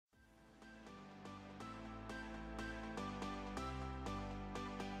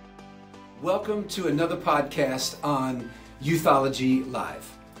Welcome to another podcast on Youthology Live.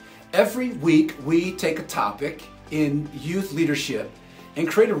 Every week we take a topic in youth leadership and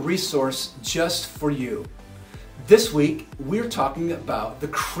create a resource just for you. This week we're talking about the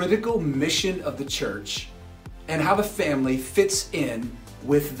critical mission of the church and how the family fits in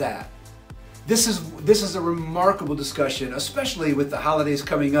with that. This is a remarkable discussion, especially with the holidays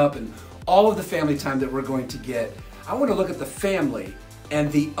coming up and all of the family time that we're going to get. I want to look at the family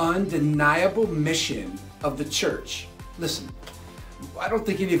and the undeniable mission of the church. Listen, I don't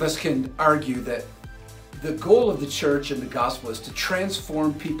think any of us can argue that the goal of the church and the gospel is to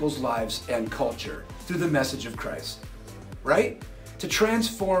transform people's lives and culture through the message of Christ, right? To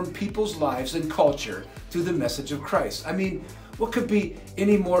transform people's lives and culture through the message of Christ. I mean, what could be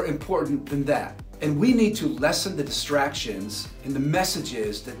any more important than that? And we need to lessen the distractions and the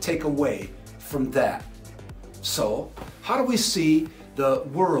messages that take away from that. So, how do we see the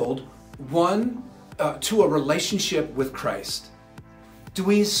world to a relationship with Christ? Do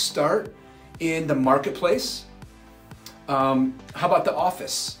we start in the marketplace? How about the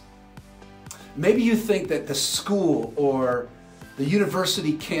office? Maybe you think that the school or the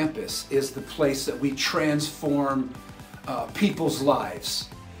university campus is the place that we transform people's lives.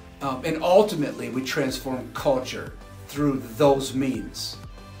 And ultimately, we transform culture through those means.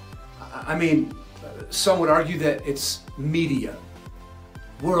 I mean, some would argue that it's media,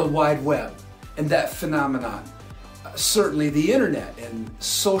 World Wide Web, and that phenomenon. Certainly the internet and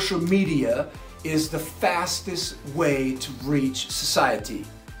social media is the fastest way to reach society,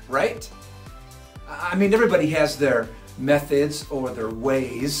 right? I mean, everybody has their methods or their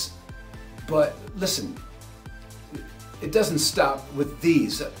ways, but listen, it doesn't stop with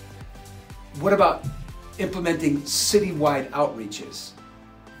these. What about implementing citywide outreaches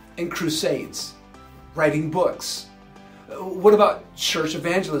and crusades, writing books? What about church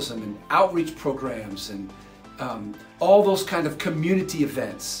evangelism and outreach programs and all those kind of community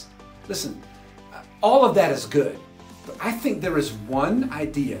events? Listen, all of that is good, but I think there is one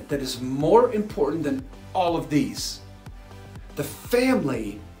idea that is more important than all of these. The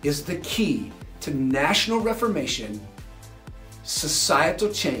family is the key to national reformation,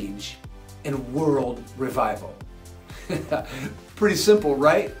 societal change, and world revival. Pretty simple,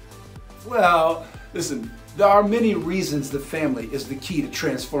 right? Well, listen, there are many reasons the family is the key to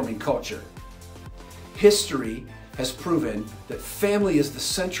transforming culture. History has proven that family is the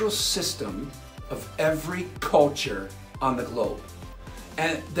central system of every culture on the globe.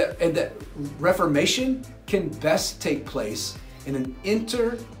 And that reformation can best take place in an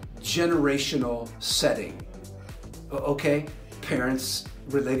intergenerational setting. Okay? Parents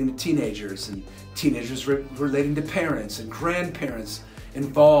relating to teenagers and teenagers relating to parents and grandparents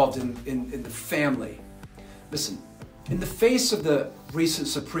involved in the family. Listen, in the face of the recent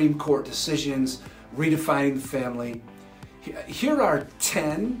Supreme Court decisions redefining the family, here are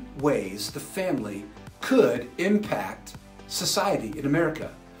 10 ways the family could impact society in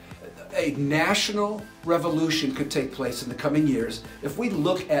America. A national revolution could take place in the coming years if we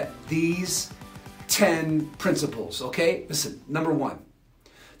look at these 10 principles, okay? Listen, number one,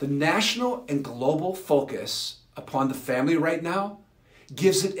 the national and global focus upon the family right now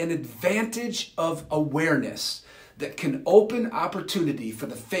gives it an advantage of awareness that can open opportunity for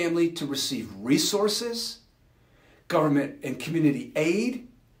the family to receive resources, government and community aid,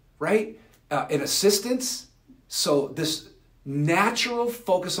 right? And assistance. So this natural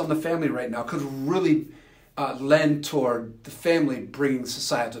focus on the family right now could really lend toward the family bringing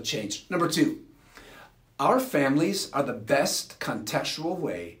societal change. Number two, our families are the best contextual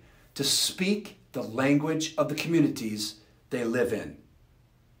way to speak the language of the communities they live in.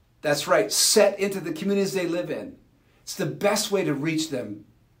 That's right, set into the communities they live in. It's the best way to reach them.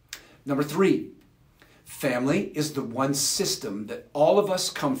 Number three, family is the one system that all of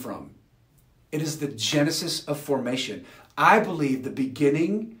us come from. It is the genesis of formation. I believe the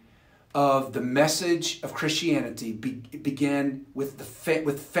beginning of the message of Christianity began with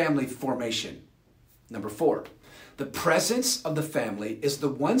family formation. Number four, the presence of the family is the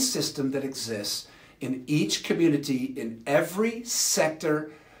one system that exists in each community, in every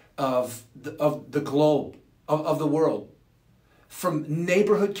sector of the globe, of the world. From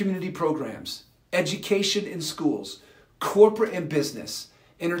neighborhood community programs, education in schools, corporate and business,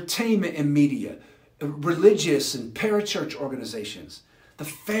 entertainment and media, religious and parachurch organizations. The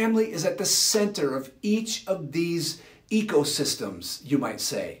family is at the center of each of these ecosystems, you might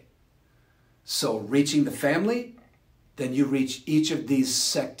say. So reaching the family, then you reach each of these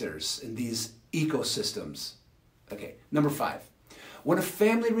sectors and these ecosystems. Okay, number five. When a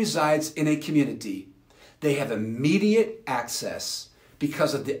family resides in a community, they have immediate access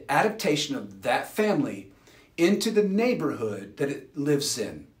because of the adaptation of that family into the neighborhood that it lives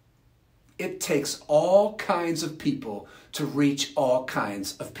in. It takes all kinds of people to reach all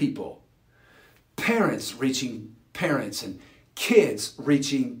kinds of people. Parents reaching parents and kids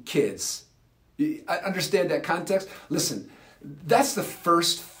reaching kids. I understand that context? Listen, that's the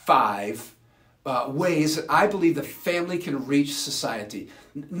first 5 ways that I believe the family can reach society.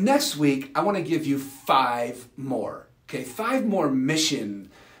 Next week, I want to give you 5 more. Okay, 5 more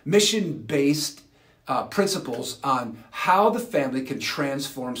mission-based principles on how the family can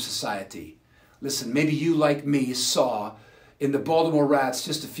transform society. Listen, maybe you, like me, saw in the Baltimore Rats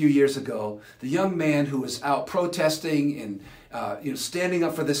just a few years ago the young man who was out protesting and standing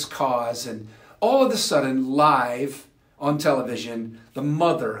up for this cause, and all of a sudden, live on television, the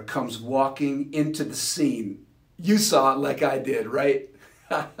mother comes walking into the scene. You saw it like I did, right?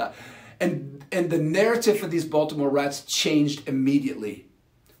 And the narrative for these Baltimore Rats changed immediately.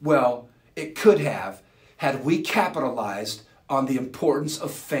 Well, it could have, had we capitalized on the importance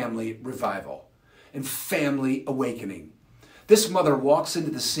of family revival and family awakening. This mother walks into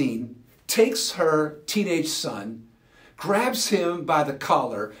the scene, takes her teenage son, grabs him by the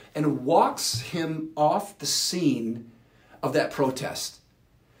collar, and walks him off the scene of that protest.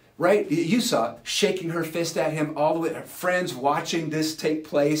 Right? You saw shaking her fist at him all the way. Her friends watching this take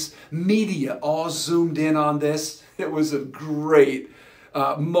place. Media all zoomed in on this. It was a great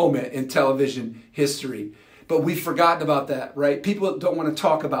moment in television history. But we've forgotten about that, right? People don't want to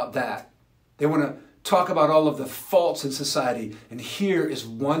talk about that. They want to talk about all of the faults in society. And here is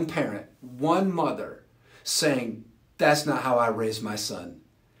one parent, one mother saying, that's not how I raised my son.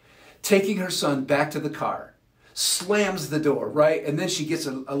 Taking her son back to the car, slams the door, right? And then she gets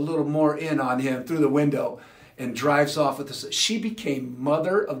a little more in on him through the window and drives off with this. She became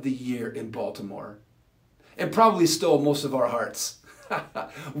Mother of the Year in Baltimore and probably stole most of our hearts.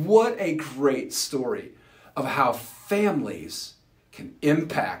 What a great story of how families can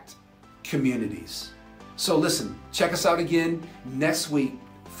impact communities. So listen, check us out again next week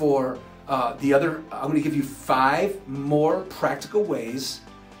for I'm going to give you 5 more practical ways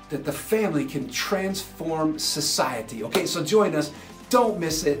that the family can transform society. Okay, so join us. Don't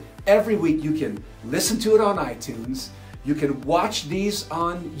miss it. Every week you can listen to it on iTunes. You can watch these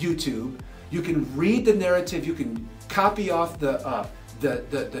on YouTube. You can read the narrative. You can copy off the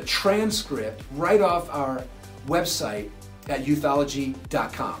transcript right off our website at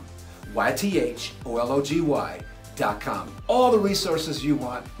youthology.com. YTHOLOGY.com. All the resources you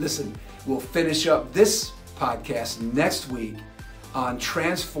want. Listen, we'll finish up this podcast next week on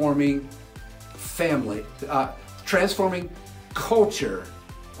transforming family, transforming culture,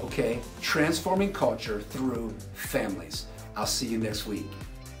 okay? Transforming culture through families. I'll see you next week.